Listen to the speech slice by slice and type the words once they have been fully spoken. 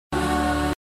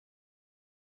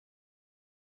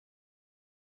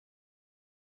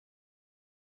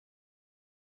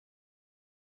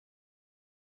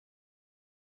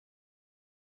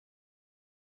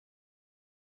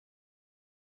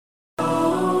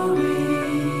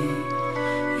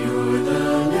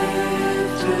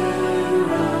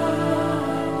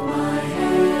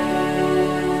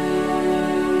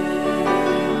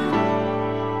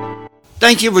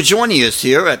Thank you for joining us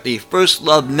here at the First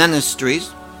Love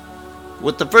Ministries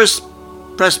with the First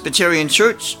Presbyterian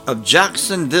Church of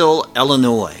Jacksonville,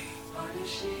 Illinois.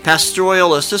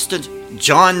 Pastoral Assistant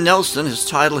John Nelson has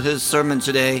titled his sermon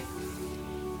today,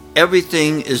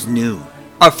 Everything is New.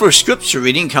 Our first scripture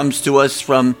reading comes to us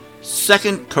from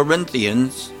 2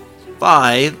 Corinthians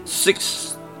 5,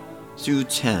 6 through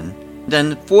 10,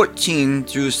 then 14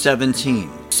 through 17.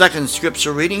 Second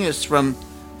scripture reading is from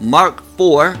Mark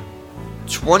 4,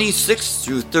 26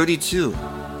 through 32.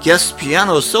 Guest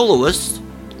piano soloist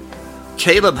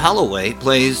Caleb Holloway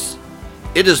plays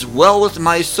It Is Well With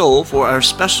My Soul for our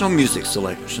special music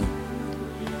selection.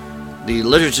 The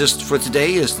liturgist for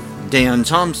today is Dan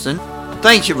Thompson.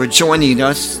 Thank you for joining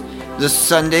us this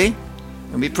Sunday,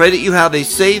 and we pray that you have a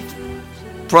safe,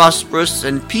 prosperous,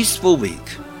 and peaceful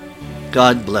week.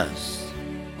 God bless.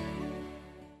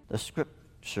 The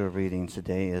scripture reading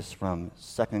today is from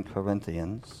 2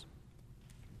 Corinthians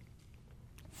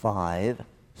 5,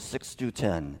 6 through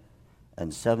 10,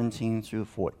 and 17 through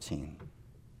 14.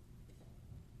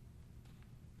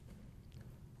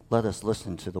 Let us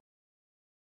listen to the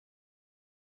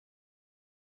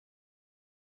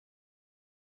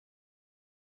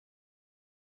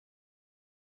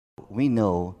We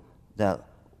know that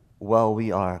while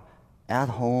we are at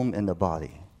home in the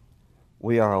body,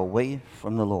 we are away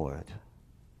from the Lord,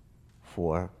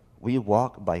 for we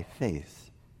walk by faith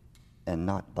and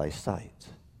not by sight.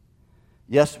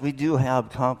 Yes, we do have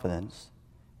confidence,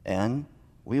 and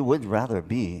we would rather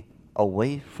be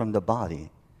away from the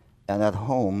body and at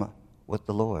home with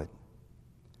the Lord.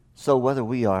 So whether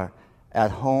we are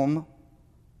at home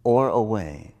or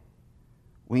away,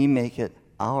 we make it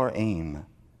our aim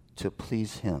to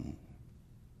please Him.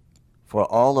 For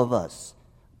all of us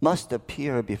must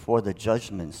appear before the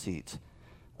judgment seat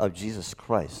of Jesus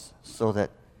Christ, so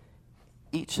that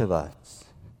each of us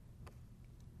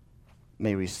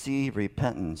may receive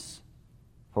repentance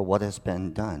for what has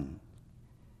been done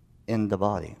in the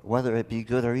body, whether it be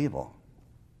good or evil.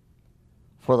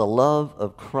 For the love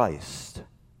of Christ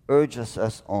urges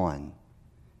us on,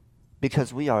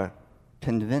 because we are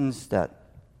convinced that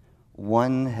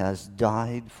one has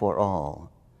died for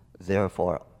all,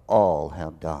 therefore all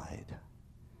have died.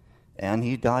 And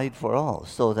He died for all,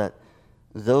 so that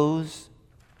those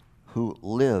who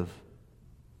live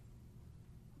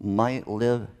might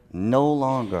live no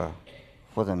longer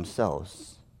for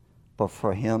themselves, but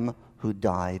for Him who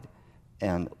died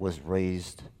and was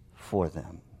raised for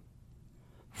them.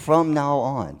 From now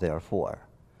on, therefore,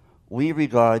 we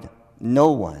regard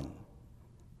no one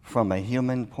from a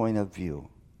human point of view.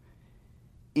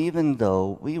 Even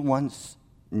though we once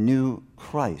knew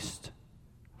Christ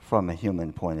from a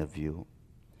human point of view,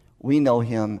 we know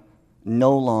Him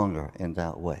no longer in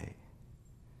that way.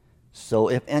 So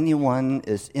if anyone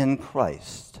is in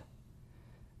Christ,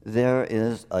 there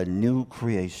is a new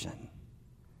creation.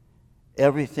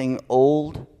 Everything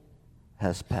old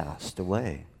has passed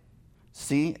away.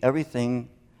 See, everything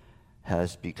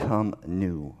has become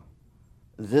new.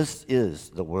 This is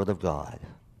the Word of God.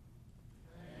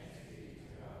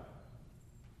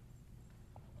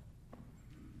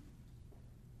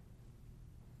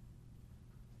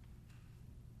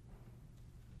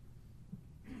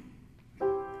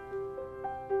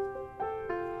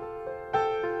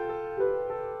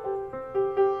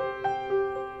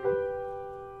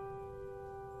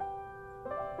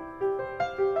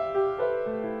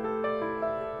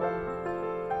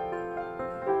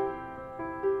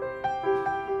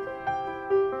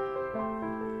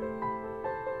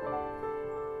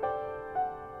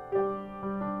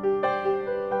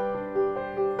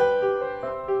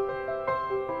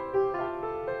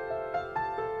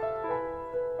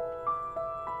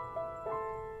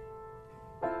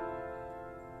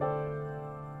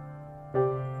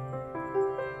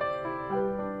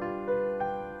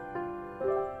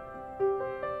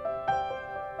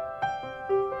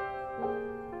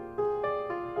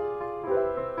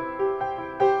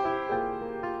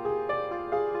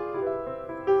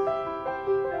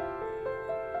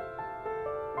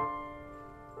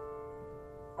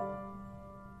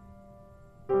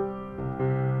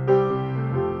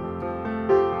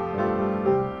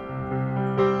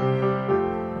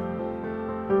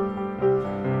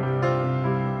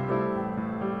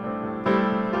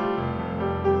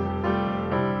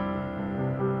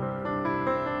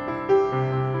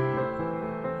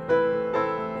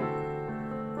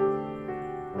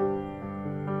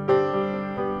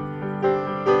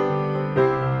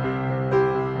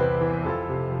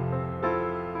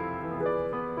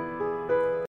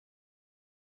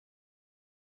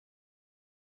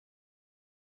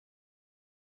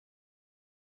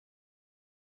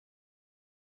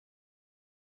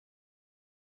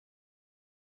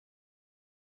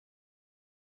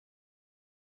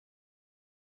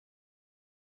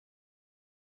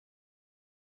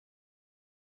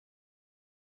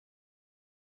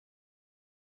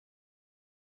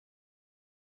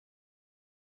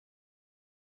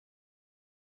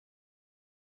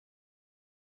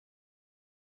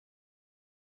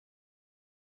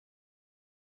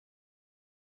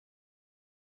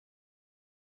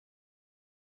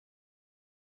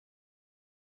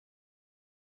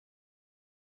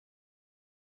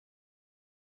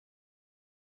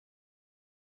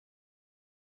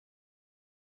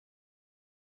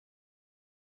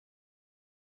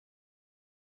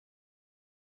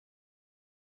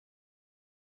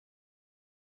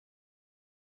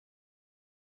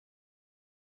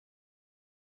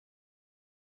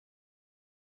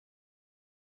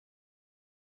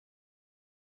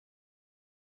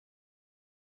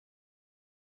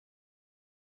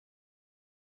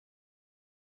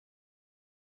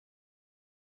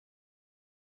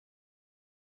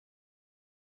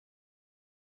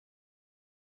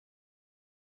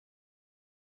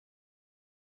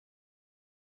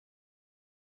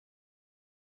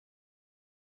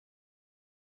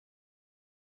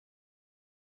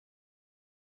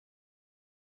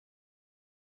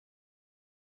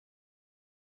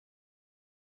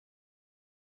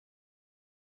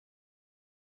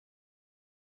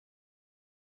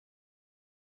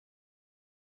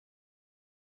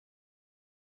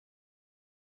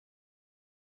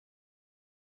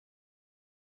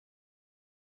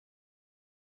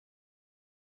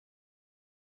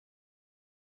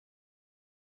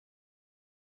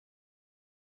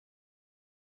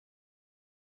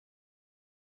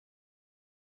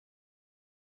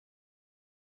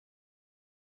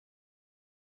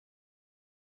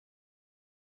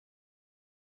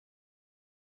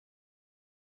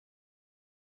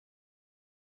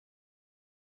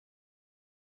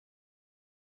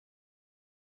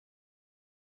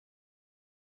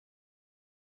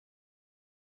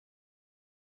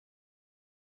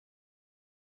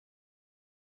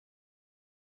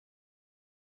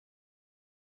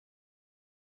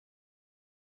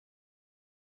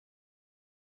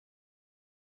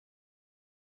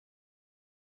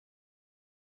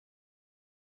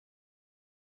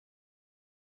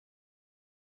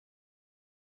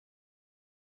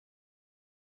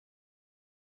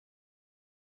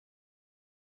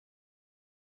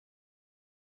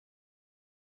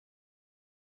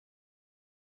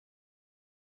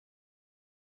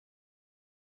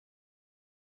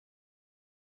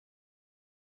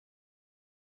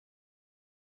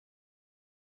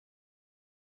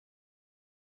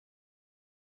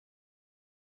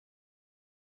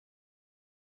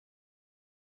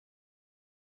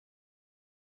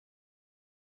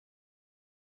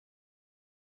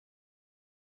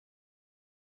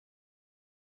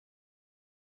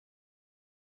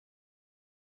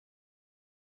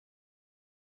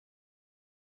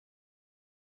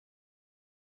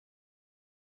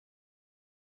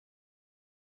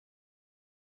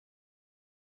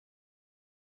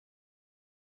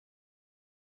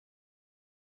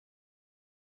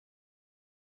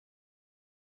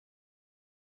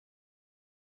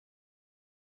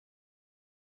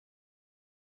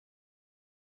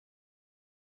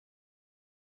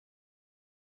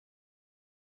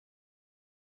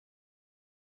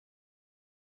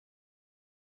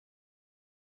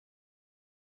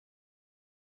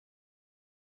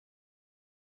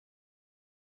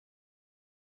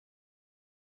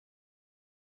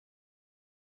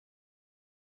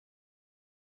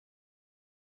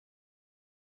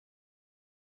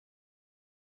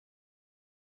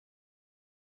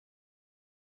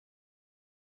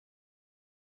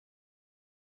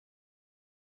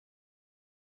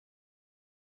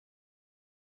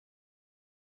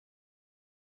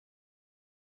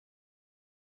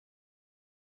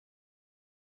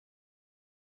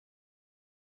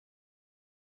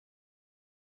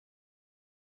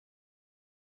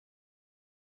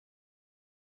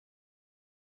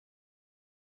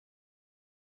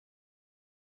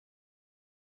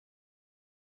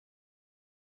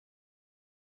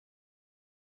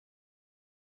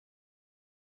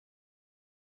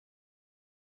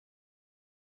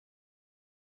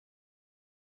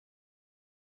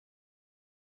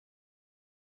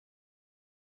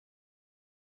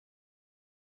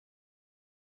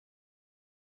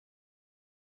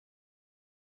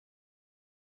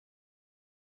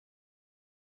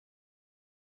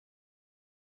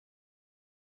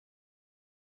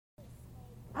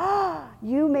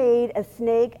 you made a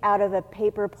snake out of a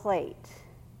paper plate.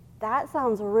 That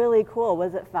sounds really cool.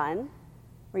 Was it fun?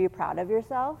 Were you proud of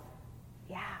yourself?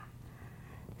 Yeah.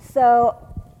 So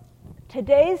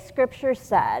today's scripture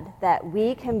said that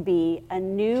we can be a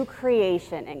new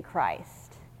creation in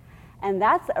Christ. And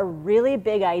that's a really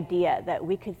big idea that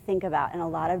we could think about in a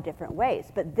lot of different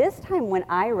ways. But this time when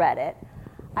I read it,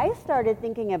 I started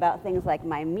thinking about things like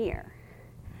my mirror.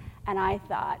 And I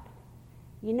thought,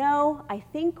 I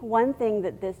think one thing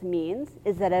that this means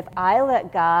is that if I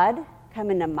let God come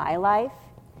into my life,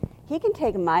 he can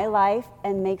take my life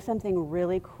and make something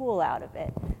really cool out of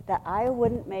it that I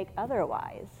wouldn't make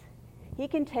otherwise. He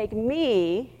can take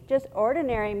me, just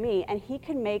ordinary me, and he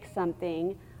can make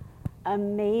something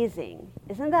amazing.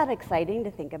 Isn't that exciting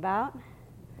to think about?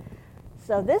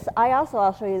 So I'll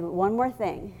show you one more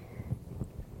thing.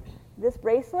 This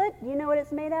bracelet, you know what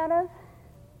it's made out of?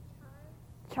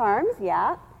 Charms,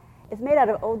 yeah. It's made out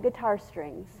of old guitar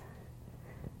strings.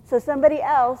 So somebody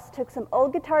else took some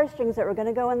old guitar strings that were going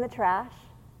to go in the trash,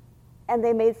 and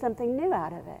they made something new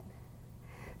out of it.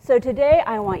 So today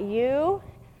I want you,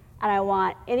 and I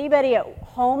want anybody at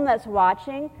home that's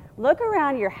watching, look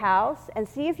around your house and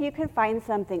see if you can find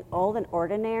something old and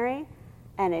ordinary,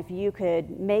 and if you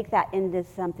could make that into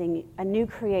something, a new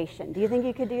creation. Do you think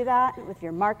you could do that with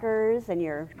your markers and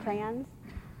your crayons?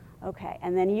 Okay,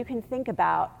 and then you can think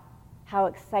about how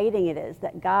exciting it is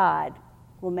that God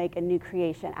will make a new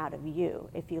creation out of you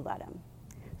if you let him.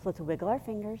 So let's wiggle our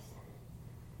fingers,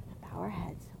 bow our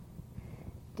heads.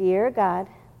 Dear God,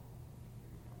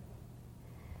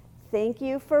 thank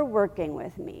you for working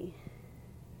with me.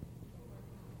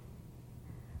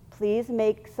 Please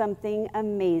make something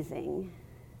amazing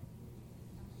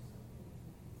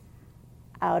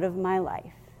out of my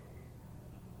life.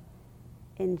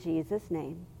 In Jesus'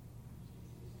 name,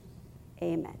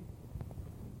 amen.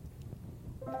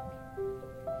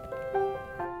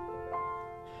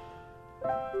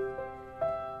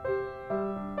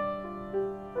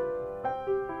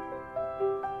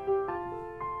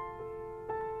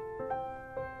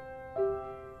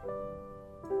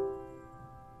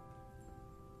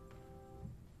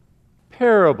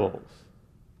 Parables.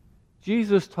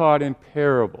 Jesus taught in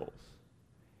parables.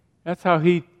 That's how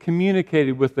he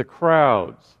communicated with the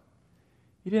crowds.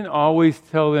 He didn't always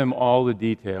tell them all the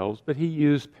details, but he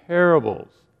used parables.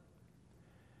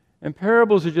 And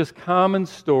parables are just common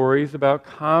stories about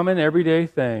common everyday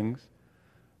things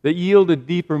that yield a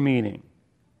deeper meaning.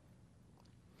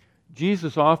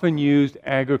 Jesus often used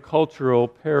agricultural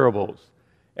parables,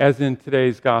 as in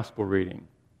today's gospel reading.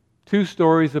 2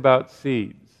 stories about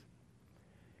seeds.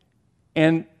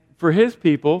 And for his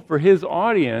people, for his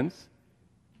audience,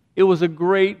 it was a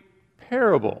great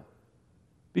parable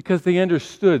because they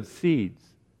understood seeds.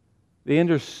 They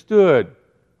understood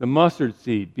the mustard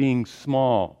seed being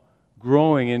small,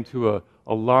 growing into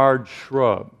a large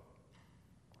shrub.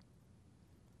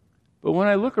 But when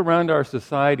I look around our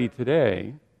society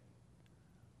today,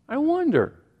 I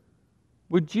wonder,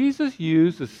 would Jesus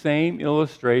use the same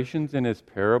illustrations in his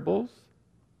parables?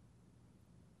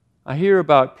 I hear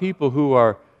about people who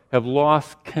have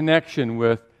lost connection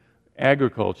with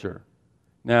agriculture.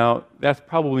 Now, that's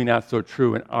probably not so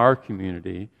true in our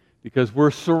community because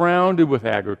we're surrounded with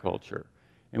agriculture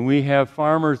and we have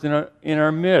farmers in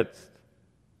our midst.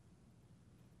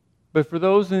 But for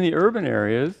those in the urban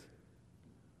areas,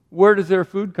 where does their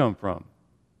food come from?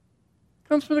 It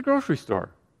comes from the grocery store.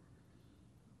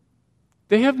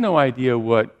 They have no idea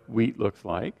what wheat looks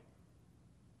like.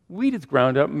 Wheat is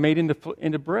ground up and made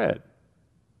into bread.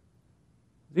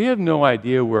 They have no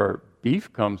idea where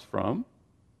beef comes from.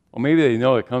 Well, maybe they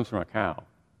know it comes from a cow.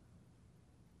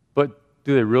 But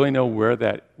do they really know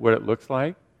what it looks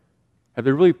like? Have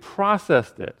they really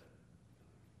processed it?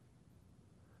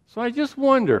 So I just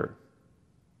wonder,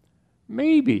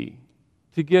 maybe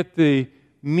to get the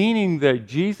meaning that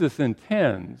Jesus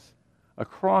intends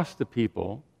across to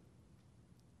people,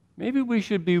 maybe we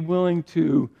should be willing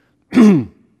to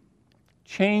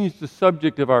change the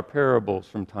subject of our parables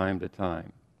from time to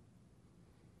time.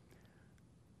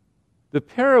 The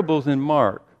parables in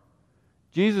Mark,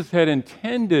 Jesus had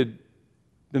intended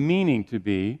the meaning to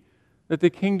be that the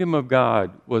kingdom of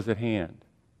God was at hand.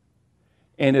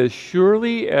 And as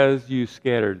surely as you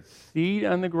scattered seed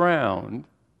on the ground,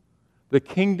 the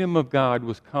kingdom of God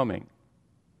was coming.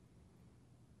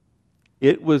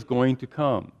 It was going to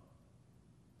come.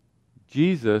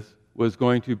 Jesus was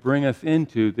going to bring us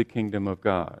into the kingdom of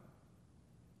God.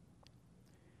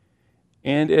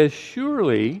 And as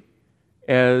surely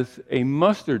as a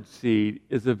mustard seed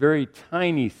is a very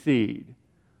tiny seed,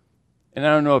 and I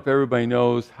don't know if everybody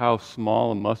knows how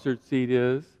small a mustard seed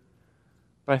is,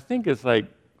 but I think it's like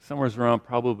somewhere around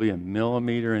probably a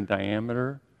millimeter in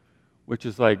diameter, which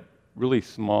is like really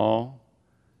small.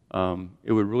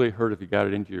 It would really hurt if you got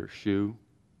it into your shoe,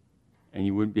 and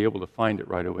you wouldn't be able to find it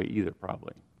right away either,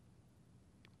 probably.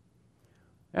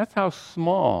 That's how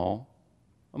small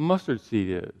a mustard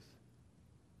seed is.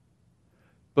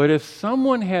 But if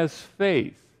someone has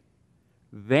faith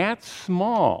that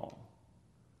small,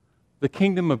 the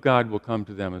kingdom of God will come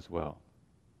to them as well.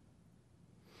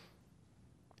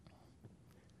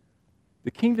 The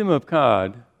kingdom of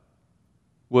God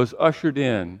was ushered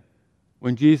in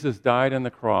when Jesus died on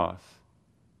the cross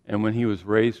and when he was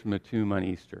raised from the tomb on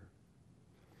Easter.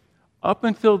 Up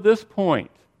until this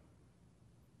point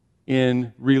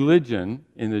in religion,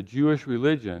 in the Jewish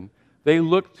religion, they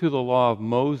looked to the law of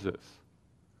Moses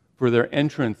for their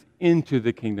entrance into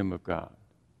the kingdom of God.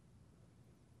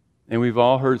 And we've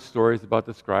all heard stories about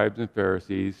the scribes and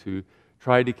Pharisees who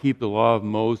tried to keep the law of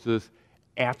Moses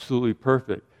absolutely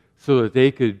perfect so that they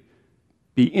could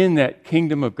be in that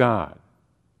kingdom of God.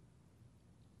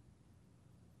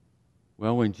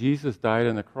 Well, when Jesus died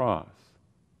on the cross,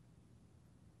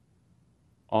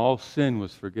 all sin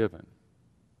was forgiven.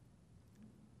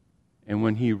 And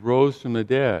when he rose from the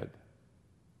dead,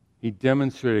 he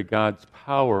demonstrated God's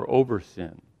power over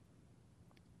sin.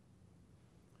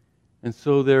 And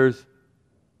so there's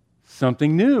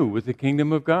something new with the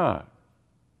kingdom of God.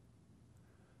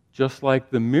 Just like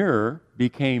the mirror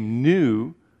became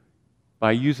new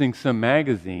by using some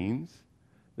magazines,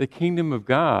 the kingdom of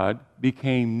God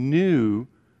became new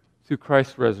through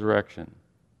Christ's resurrection.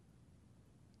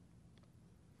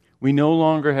 We no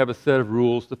longer have a set of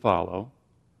rules to follow.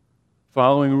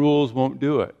 Following rules won't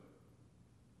do it.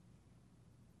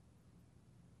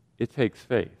 It takes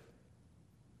faith.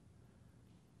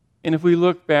 And if we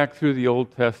look back through the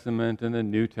Old Testament and the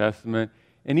New Testament,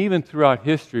 and even throughout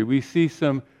history, we see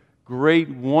some great,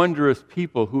 wondrous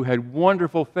people who had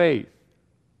wonderful faith.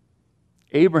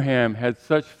 Abraham had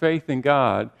such faith in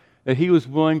God that he was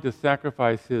willing to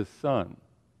sacrifice his son.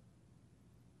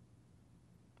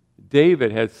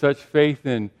 David had such faith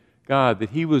in God that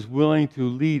he was willing to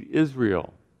lead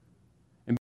Israel